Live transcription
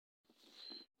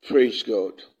Praise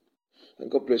God.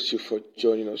 And God bless you for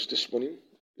joining us this morning.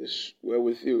 This well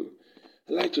with you.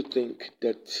 I like to think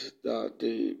that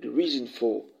the reason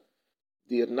for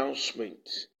the announcement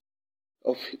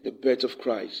of the birth of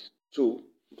Christ to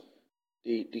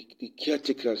the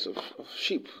caretakers of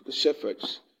sheep, the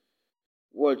shepherds,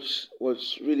 was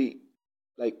really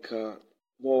like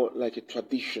more like a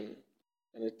tradition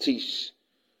than it is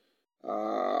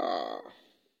uh,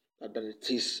 a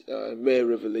mere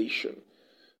revelation,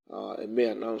 a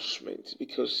mere announcement,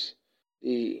 because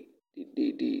the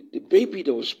baby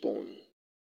that was born,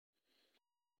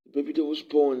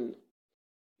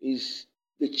 is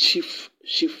the chief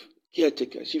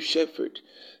caretaker, chief shepherd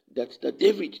that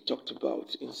David talked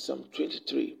about in Psalm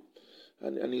 23,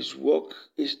 and his work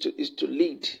is to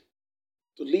lead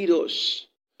us,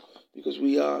 because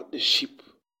we are the sheep,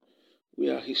 we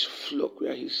are his flock, we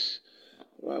are his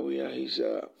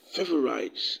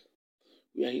favorites,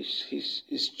 we are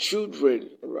his children.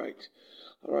 All right.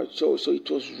 So it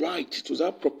was right, it was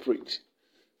appropriate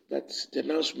that the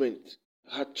announcement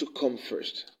had to come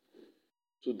first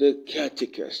to the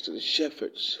caretakers, to the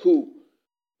shepherds who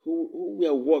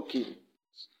were working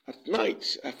at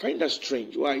night. I find that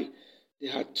strange why they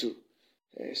had to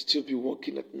still be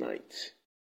working at night,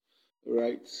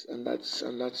 right? And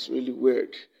that's really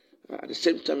weird. At the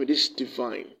same time, it is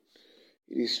divine.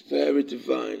 It is very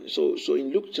divine. So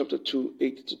in Luke chapter 2,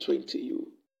 8 to 20,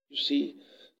 you see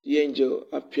the angel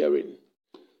appearing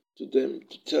to them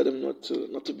to tell them not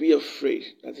to be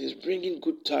afraid, that he's bringing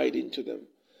good tidings to them.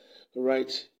 All right?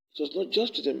 It was not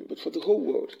just to them, but for the whole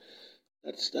world.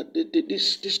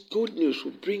 This good news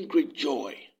will bring great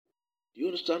joy. Do you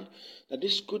understand? That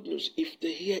this good news, if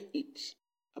they hear it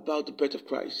about the birth of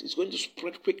Christ, it's going to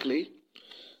spread quickly,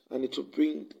 and it will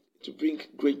bring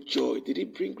great joy. Did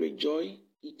it bring great joy?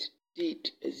 It did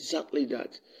exactly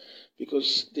that,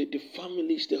 because the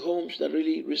families, the homes that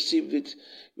really received it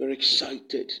were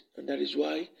excited, and that is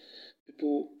why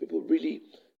people really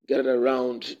gathered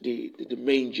around the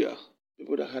manger.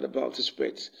 People that had about his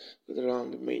birth gathered around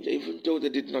the manger, even though they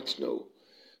did not know.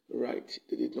 Right?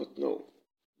 They did not know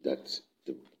that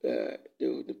the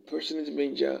person in the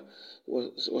manger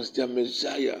was their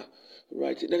Messiah.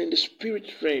 Right? And then in the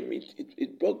spirit realm,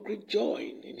 it brought great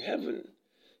joy in heaven.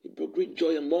 It brought great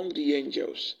joy among the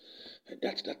angels. And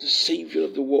that the Savior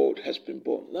of the world has been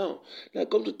born. Now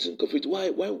come to think of it,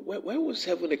 why was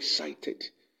heaven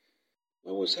excited?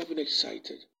 Why was heaven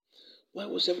excited? Why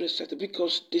was heaven excited?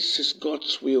 Because this is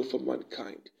God's will for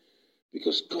mankind.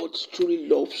 Because God truly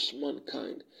loves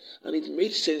mankind. And it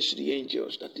made sense to the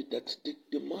angels that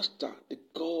the Master, the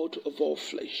God of all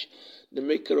flesh, the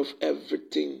maker of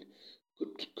everything,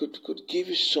 could give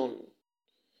his Son,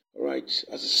 right,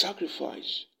 as a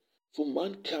sacrifice for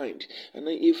mankind. And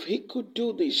if he could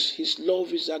do this, his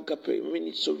love is agape. I mean,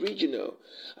 it's original,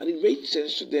 and it made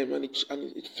sense to them, and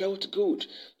it felt good,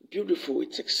 beautiful.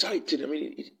 It's exciting. I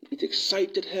mean, it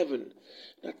excited heaven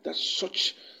that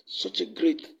such a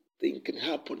great thing can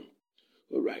happen.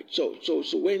 All right. So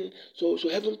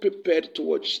heaven prepared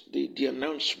towards the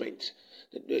announcement.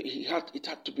 It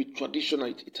had to be traditional.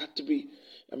 It had to be.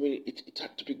 I mean, it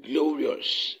had to be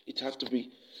glorious. It had to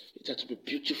be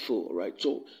beautiful, right?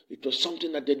 So it was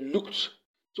something that they looked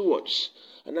towards.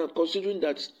 And now, considering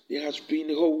that there has been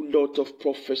a whole lot of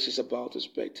prophecies about his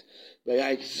birth, by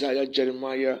Isaiah,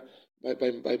 Jeremiah,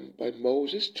 by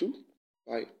Moses too,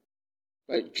 by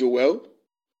Joel,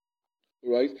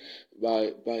 right?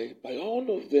 By all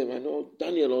of them. I know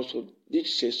Daniel also did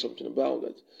say something about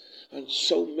that. And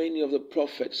so many of the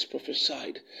prophets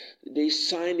prophesied. The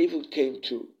sign even came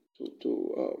to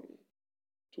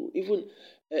even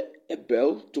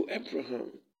Abel, to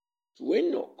Abraham, to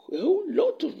Enoch, a whole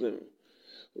lot of them.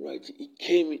 Right? It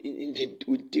came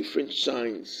with different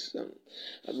signs.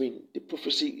 I mean, the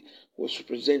prophecy was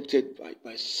represented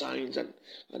by signs, and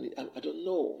I don't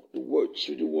know the words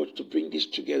to bring this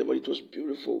together, but it was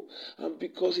beautiful. And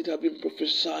because it had been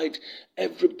prophesied,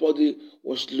 everybody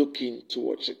was looking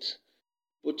towards it.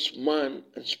 Both man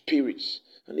and spirits,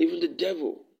 and even the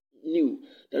devil knew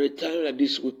that a time like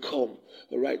this would come.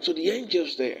 All right. So the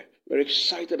angels there were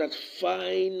excited that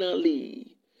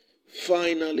finally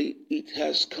it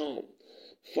has come.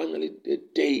 Finally, the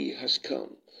day has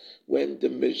come when the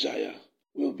Messiah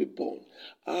will be born.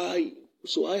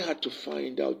 So I had to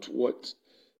find out what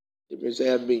the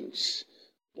Messiah means.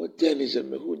 Who then is a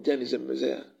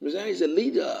Messiah? Messiah is a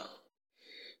leader,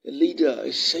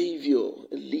 a savior,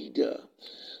 a leader.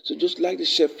 So just like the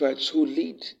shepherds who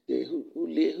led their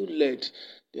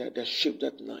sheep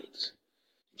that night,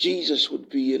 Jesus would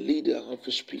be a leader of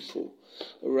his people.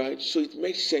 All right. So it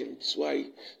makes sense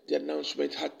why the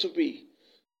announcement had to be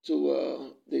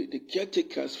to the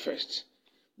caretakers first,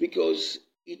 because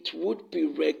it would be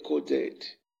recorded.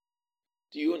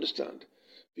 Do you understand?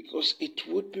 Because it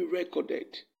would be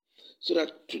recorded, so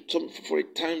that for a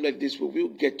time like this, we will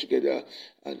get together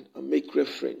and make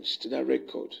reference to that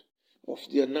record of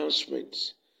the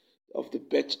announcement of the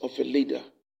birth of a leader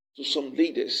to some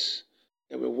leaders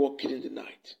that were walking in the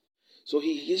night. So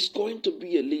he is going to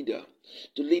be a leader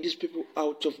to lead his people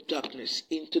out of darkness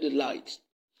into the light,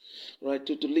 right?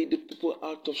 To lead the people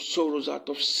out of sorrows, out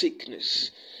of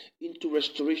sickness, into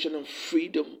restoration and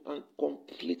freedom and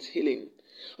complete healing.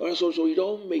 All right, so it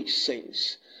all makes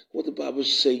sense what the Bible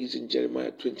says in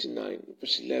Jeremiah 29,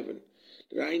 verse 11,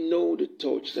 that I know the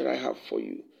thoughts that I have for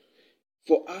you.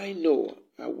 For I know,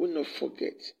 I will not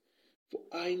forget. For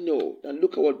I know, and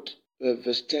look at what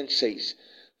verse 10 says.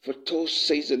 For thus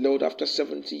says the Lord, after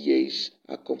 70 years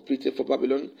are completed for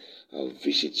Babylon, I'll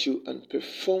visit you and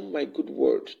perform my good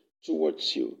word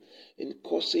towards you in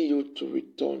causing you to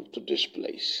return to this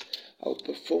place. I'll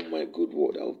perform my good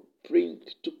word. I'll bring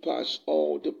to pass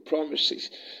all the promises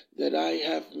that I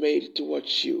have made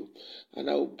towards you, and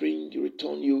I will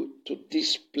return you to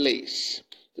this place,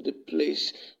 to the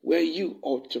place where you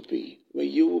ought to be, where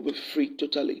you will be free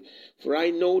totally. For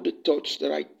I know the thoughts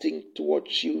that I think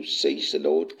towards you, says the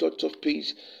Lord, thoughts of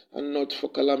peace and not for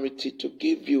calamity, to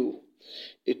give you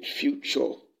a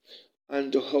future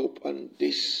and a hope. And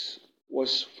this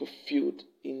was fulfilled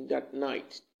in that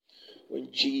night when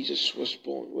Jesus was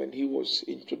born, when he was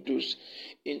introduced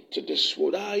into this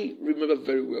world. I remember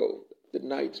very well the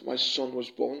night my son was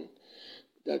born,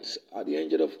 that the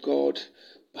angel of God,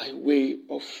 by way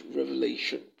of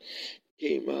revelation,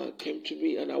 came to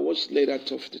me, and I was led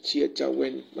out of the theater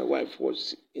when my wife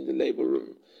was in the labor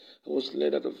room. I was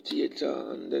led out of the theater,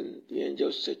 and then the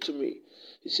angel said to me,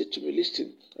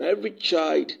 listen, every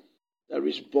child that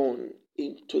is born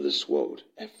into this world,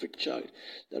 every child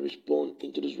that is born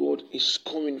into this world is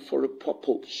coming for a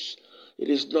purpose. It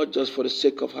is not just for the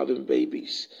sake of having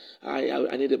babies.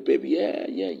 I need a baby.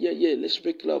 Yeah. Let's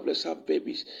make love. Let's have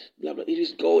babies. Blah, blah. It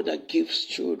is God that gives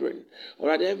children. All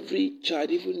right, every child,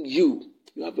 even you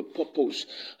have a purpose.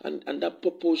 And that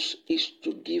purpose is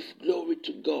to give glory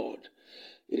to God.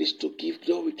 It is to give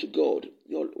glory to God.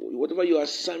 Whatever your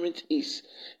assignment is,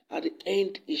 at the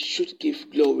end, it should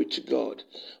give glory to God.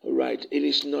 All right? It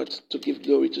is not to give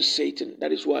glory to Satan.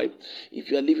 That is why, if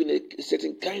you are living a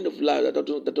certain kind of life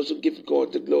that doesn't give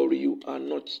God the glory, you are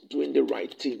not doing the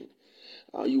right thing.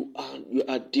 You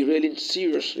are derailing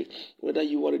seriously. Whether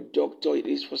you are a doctor, it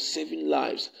is for saving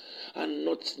lives, and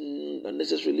not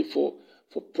necessarily for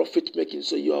profit making.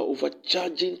 So you are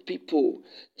overcharging people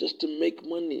just to make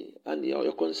money, and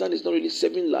your concern is not really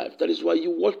saving life. That is why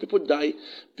you watch people die,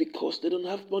 because they don't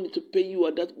have money to pay you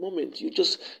at that moment. You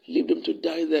just leave them to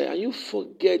die there, and you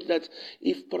forget that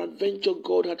if peradventure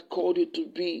God had called you to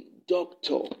be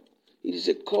doctor, it is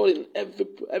a calling.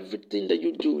 Everything that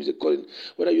you do is a calling.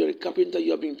 Whether you're a carpenter,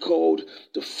 you have been called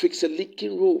to fix a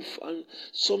leaking roof, and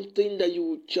something that you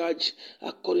will charge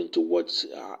according to what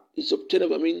is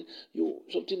obtainable.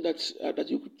 Something that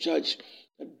you could charge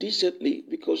decently,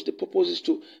 because the purpose is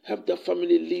to help the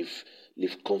family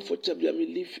live comfortably.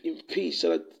 Live in peace, so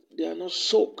that they are not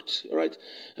soaked. Right?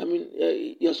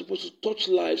 You're supposed to touch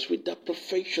lives with that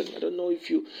profession. I don't know if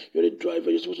you're a driver.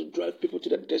 You're supposed to drive people to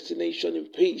their destination in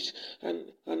peace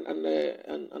and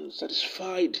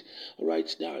satisfied. All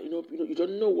right? You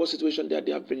don't know what situation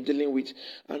they have been dealing with,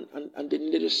 and they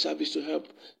needed a service to help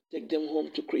take them home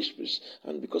to Christmas,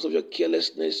 and because of your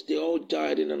carelessness, they all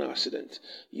died in an accident.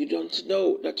 You don't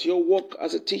know that your work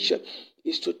as a teacher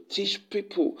is to teach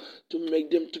people, to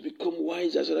make them to become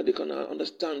wiser, so that they can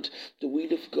understand the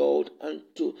will of God and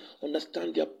to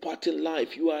understand their part in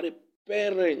life. You are a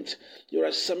parent. Your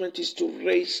assignment is to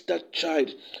raise that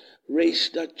child.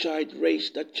 Raise that child,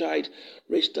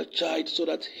 so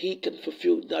that he can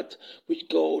fulfill that which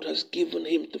God has given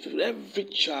him to fulfill. Every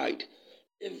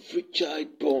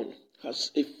child born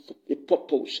has a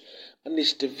purpose, and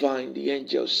it's divine, the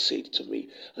angel said to me.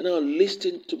 And now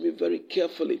listen to me very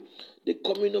carefully. The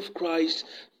coming of Christ,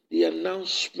 the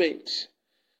announcement,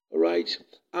 all right,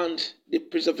 and the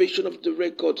preservation of the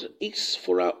record is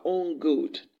for our own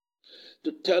good,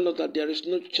 to tell us that there is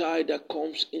no child that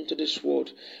comes into this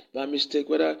world by mistake.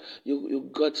 Whether you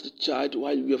got the child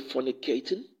while you were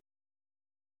fornicating,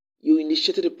 you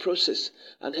initiated the process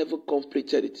and haven't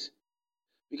completed it,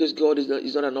 because God is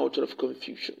not an author of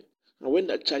confusion. And when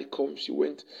that child comes, you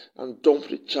went and dumped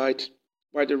the child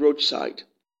by the roadside.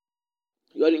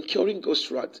 You are incurring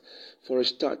God's wrath for a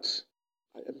start.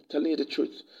 I am telling you the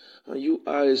truth. And you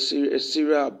are a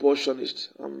serial abortionist.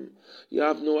 You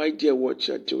have no idea what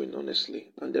you are doing,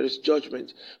 honestly. And there is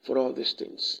judgment for all these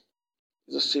things.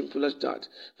 It's as simple as that.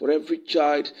 For every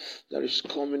child that is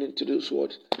coming into this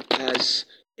world has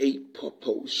a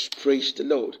purpose. Praise the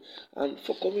Lord. And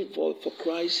for coming for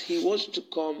Christ, he was to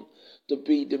come to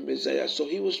be the Messiah. So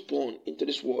he was born into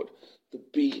this world to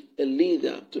be a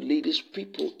leader, to lead his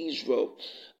people, Israel,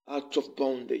 out of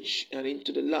bondage and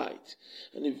into the light.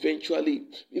 And eventually,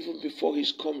 even before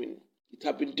his coming, it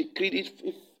had been decreed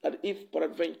if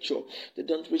peradventure they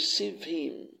don't receive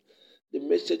him, the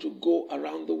message will go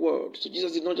around the world. So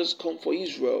Jesus did not just come for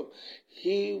Israel.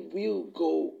 He will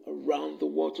go around the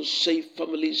world to save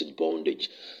families in bondage,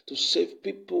 to save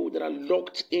people that are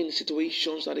locked in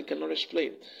situations that they cannot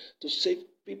explain, to save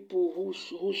people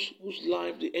whose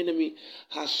life the enemy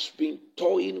has been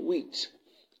toying with,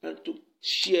 and to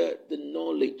share the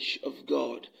knowledge of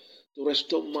God, to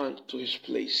restore man to his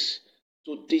place,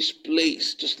 to this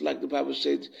place, just like the Bible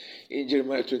said in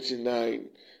Jeremiah 29.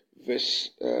 Verse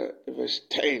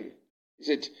 10. He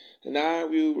said, and I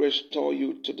will restore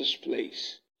you to this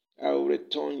place. I will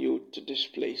return you to this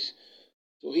place,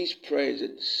 to his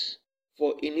presence.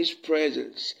 For in his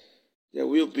presence there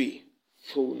will be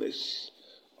fullness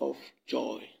of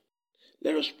joy.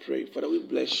 Let us pray. Father, we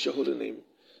bless your holy name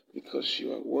because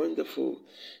you are wonderful.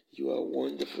 You are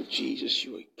wonderful, Jesus.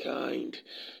 You are kind.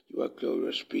 You are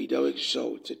glorious. Be thou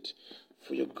exalted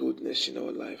for your goodness in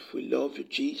our life. We love you,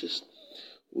 Jesus.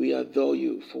 We adore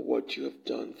you for what you have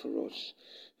done for us,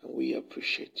 and we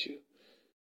appreciate you.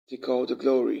 Take all the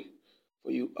glory,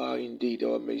 for you are indeed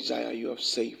our Messiah. You have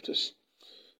saved us,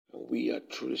 and we are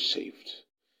truly saved.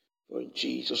 For in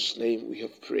Jesus' name we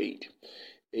have prayed.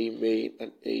 Amen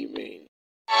and amen.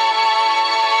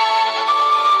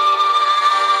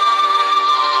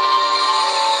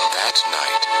 That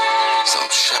night, some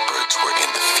shepherds were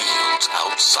in the fields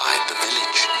outside the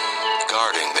village,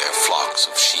 guarding their flocks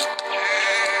of sheep.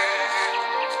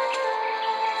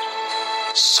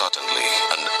 Suddenly,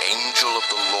 an angel of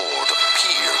the Lord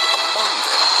appeared among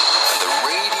them, and the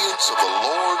radiance of the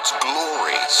Lord's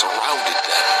glory surrounded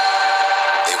them.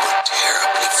 They were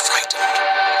terribly frightened,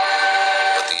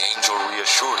 but the angel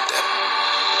reassured them.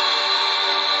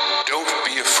 Don't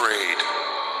be afraid.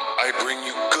 I bring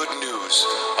you good news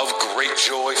of great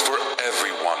joy for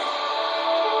everyone.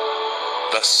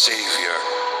 The Savior,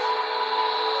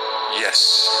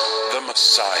 yes, the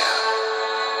Messiah,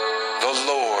 the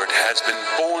Lord has been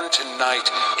born tonight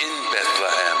in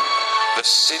Bethlehem, the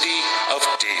city of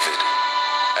David.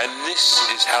 And this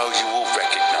is how you will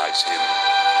recognize him.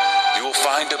 You will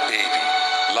find a baby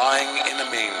lying in a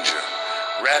manger,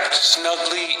 wrapped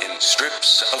snugly in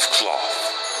strips of cloth.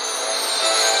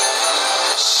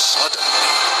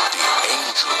 Suddenly, the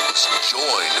angel was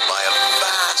joined by a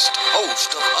vast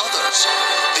host of others,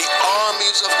 the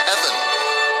armies of heaven,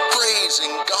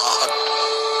 praising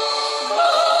God.